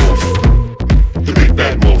bad wolf. The big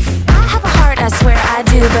bad wolf. I have a heart, I swear I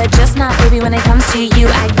do, but just not, baby, when it comes to you.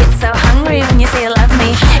 I get so hungry when you say you love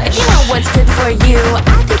me. If you know what's good for you,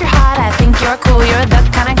 I think you're hot, I think you're cool. You're the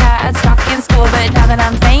kind of guy I'd stalk in school, but now that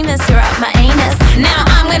I'm famous, you're up my anus. Now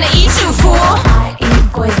I'm gonna eat you, fool. I eat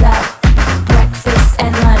boys up, breakfast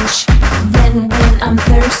and lunch. Then when I'm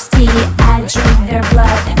thirsty, I drink their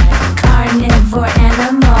blood. Carnivore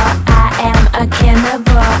animal, I am a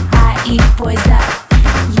cannibal. I eat boys up,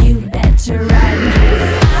 you better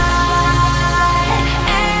run.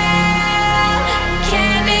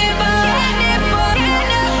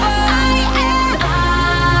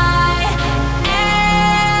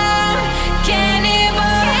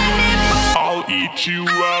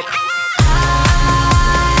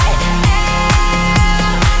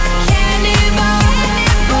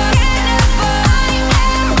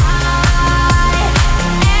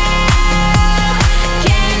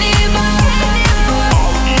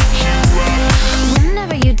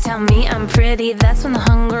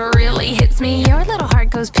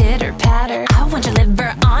 goes pitter patter. I want your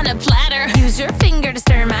liver on a platter. Use your finger to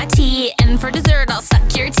stir my tea, and for dessert I'll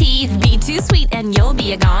suck your teeth. Be too sweet and you'll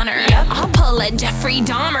be a goner. Yep. I'll pull a Jeffrey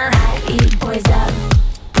Dahmer. I eat boys up,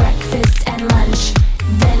 breakfast and lunch.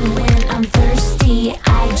 Then when I'm thirsty,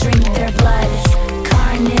 I drink their blood.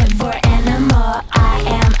 Carnivore animal, I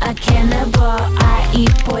am a cannibal. I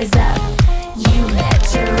eat boys up, you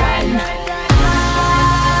better run.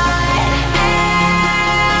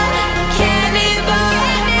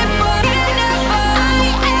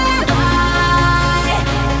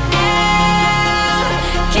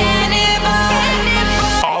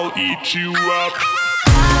 I'll eat you up.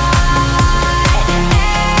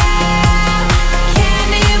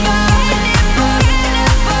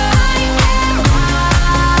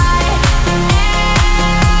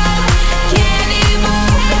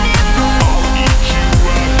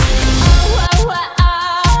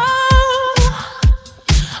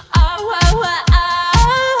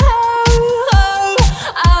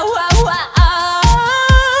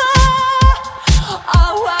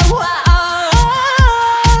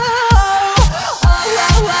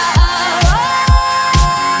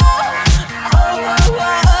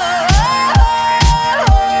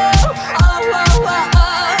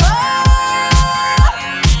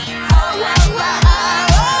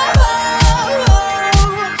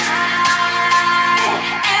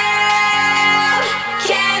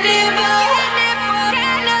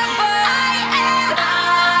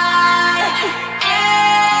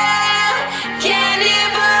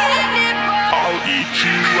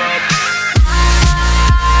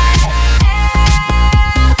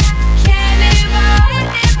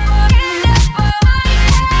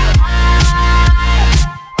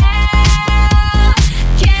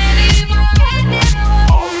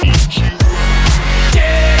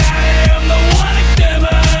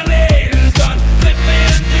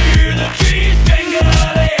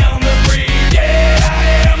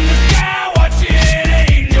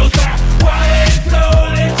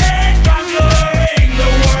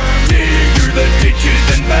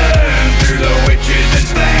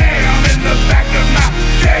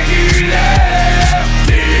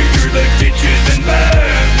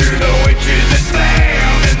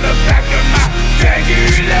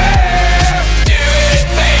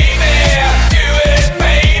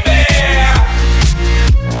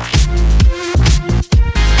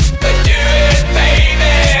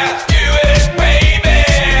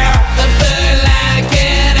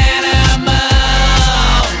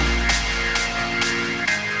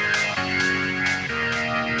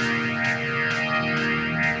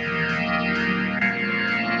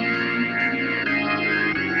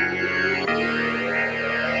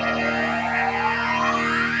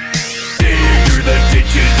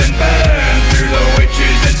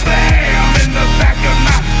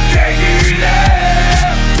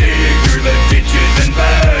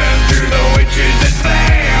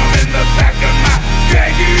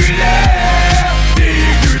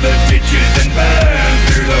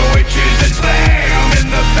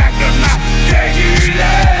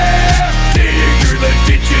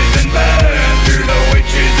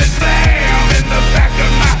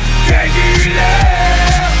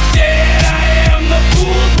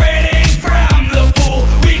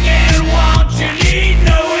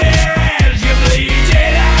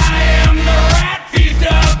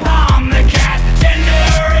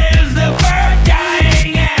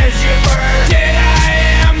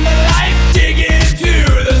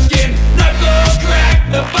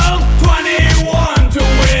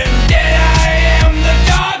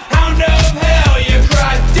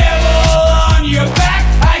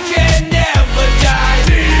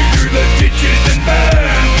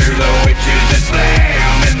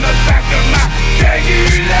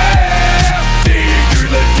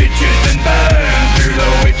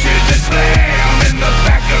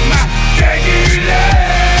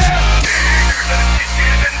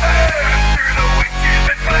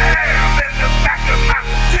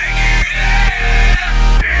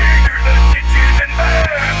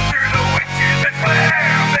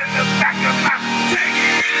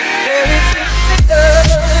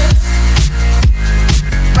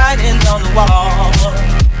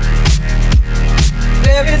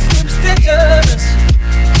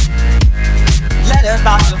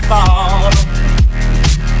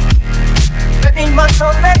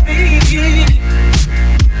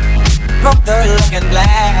 broke the looking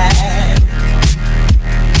glass.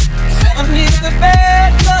 Underneath the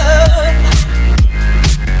bed, blood,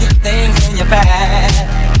 get things in your past.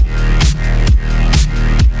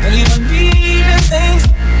 And you believe in things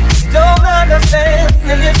you don't understand,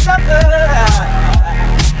 and you suffer.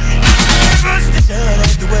 First to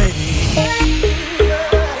shut the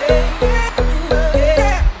way.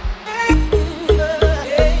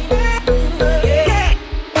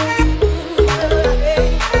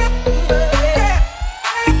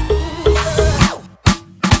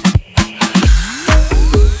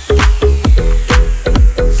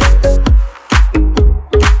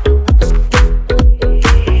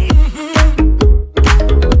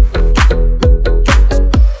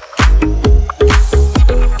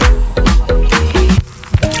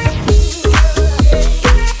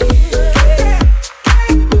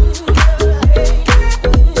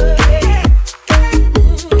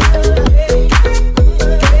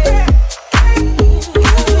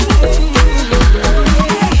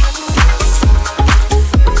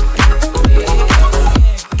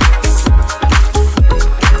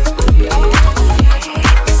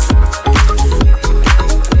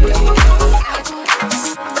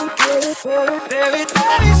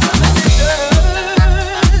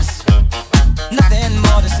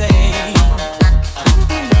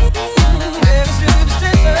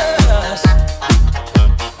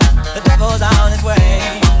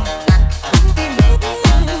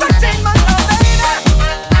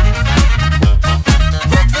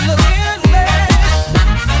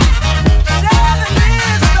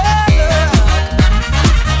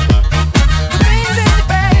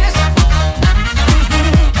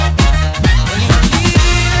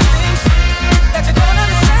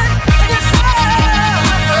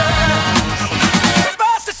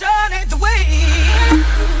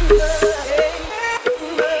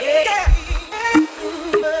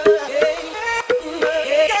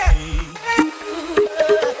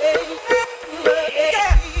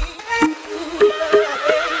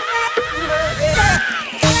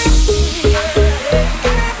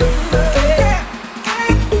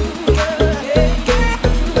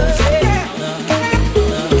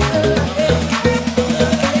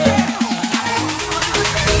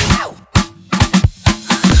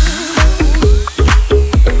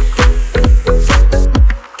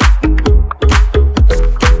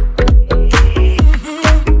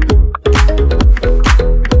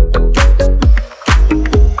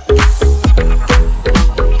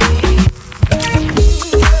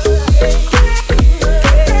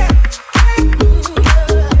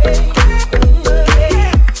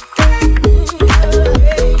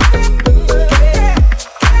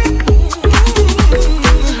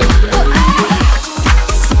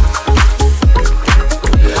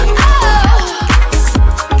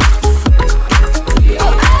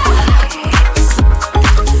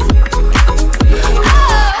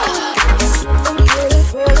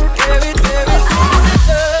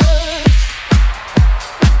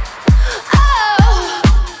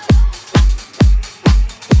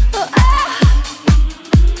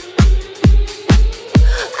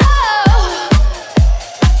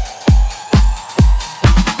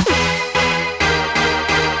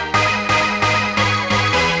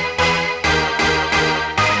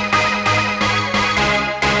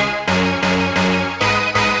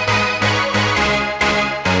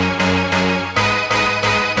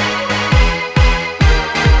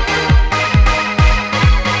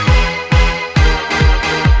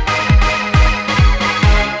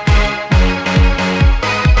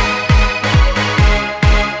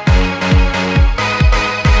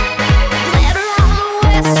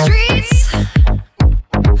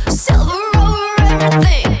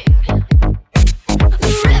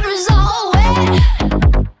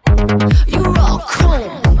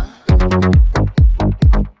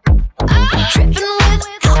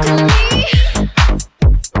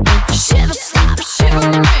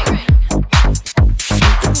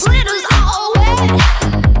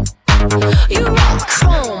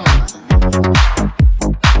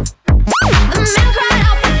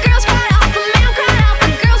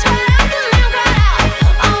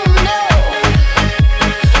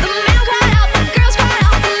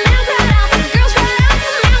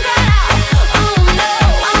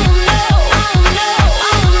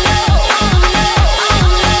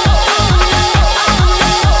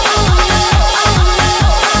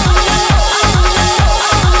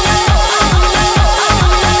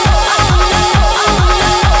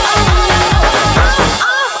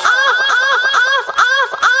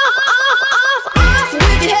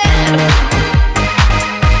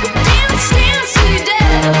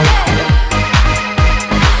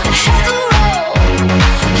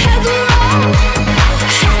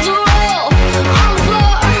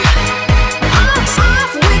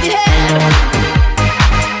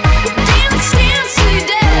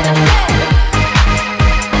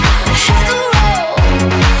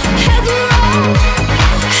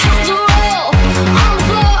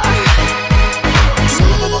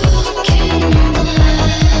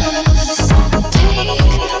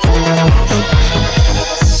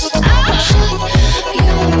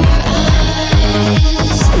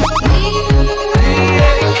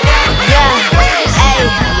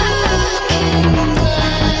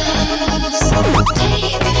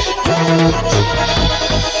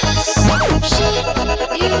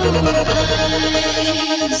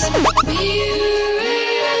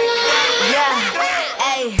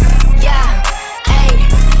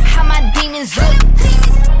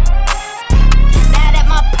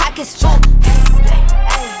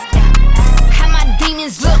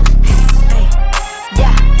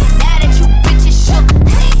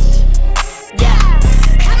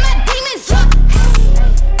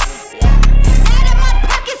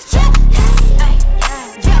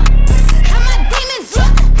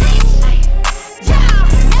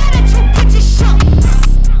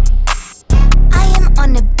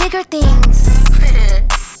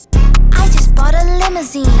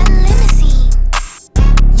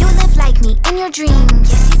 in your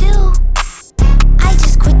dreams. Yes, you do. I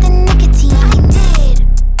just quit the nicotine. I did.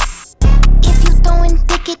 If you throwing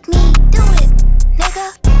dick at me, do it, nigga.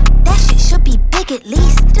 That shit should be big at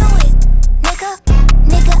least. Do it, nigga.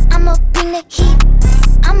 Nigga, I'ma bring the heat.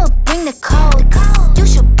 I'ma bring the cold. You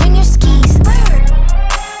should bring your skis. Bird.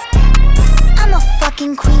 I'm a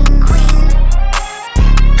fucking queen.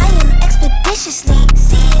 I am expeditiously.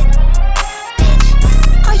 See it,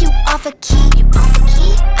 bitch. Are you off a key?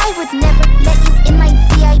 I would never let you in my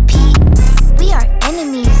VIP. We are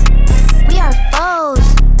enemies. We are foes.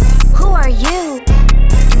 Who are you?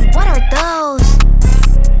 And what are those?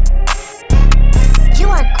 You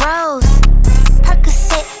are gross.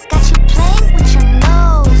 Percocet got you playing with your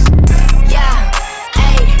nose. Yeah,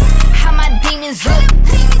 ayy, how my demons look.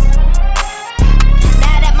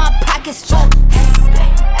 Now that my pocket's full.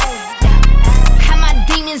 How my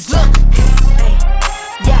demons look.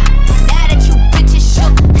 Yeah, now that you bitches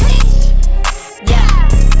shook. Yeah,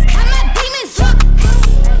 how my demons look.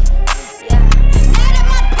 Now that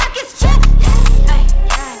my pocket's full.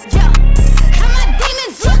 Yeah, how my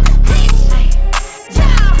demons look.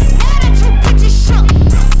 Yeah, now that you bitches shook.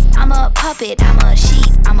 I'm a puppet, I'm a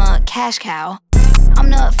sheep, I'm a cash cow. I'm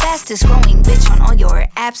the fastest growing bitch on all your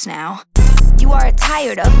apps now. You are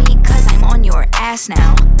tired of me cause I'm on your ass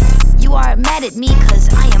now. You are mad at me cause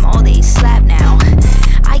I am all they slap now.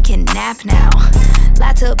 I can nap now.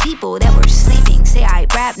 Lots of people that were sleeping say I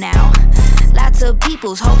rap now. Lots of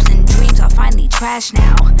people's hopes and dreams are finally trash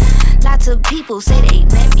now. Lots of people say they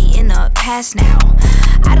met me in the past now.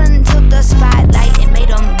 I done took the spotlight and made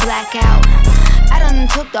them black out. I done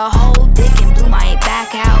took the whole dick and blew my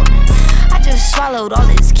back out. I just swallowed all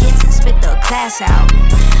his kids and spit the class out.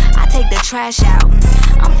 I take the trash out.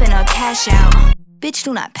 I'm finna cash out. Bitch,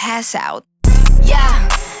 do not pass out. Yeah,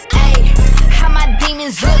 ayy, how my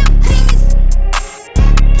demons look.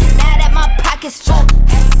 Now that my pocket's full.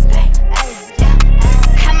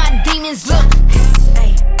 How my demons look.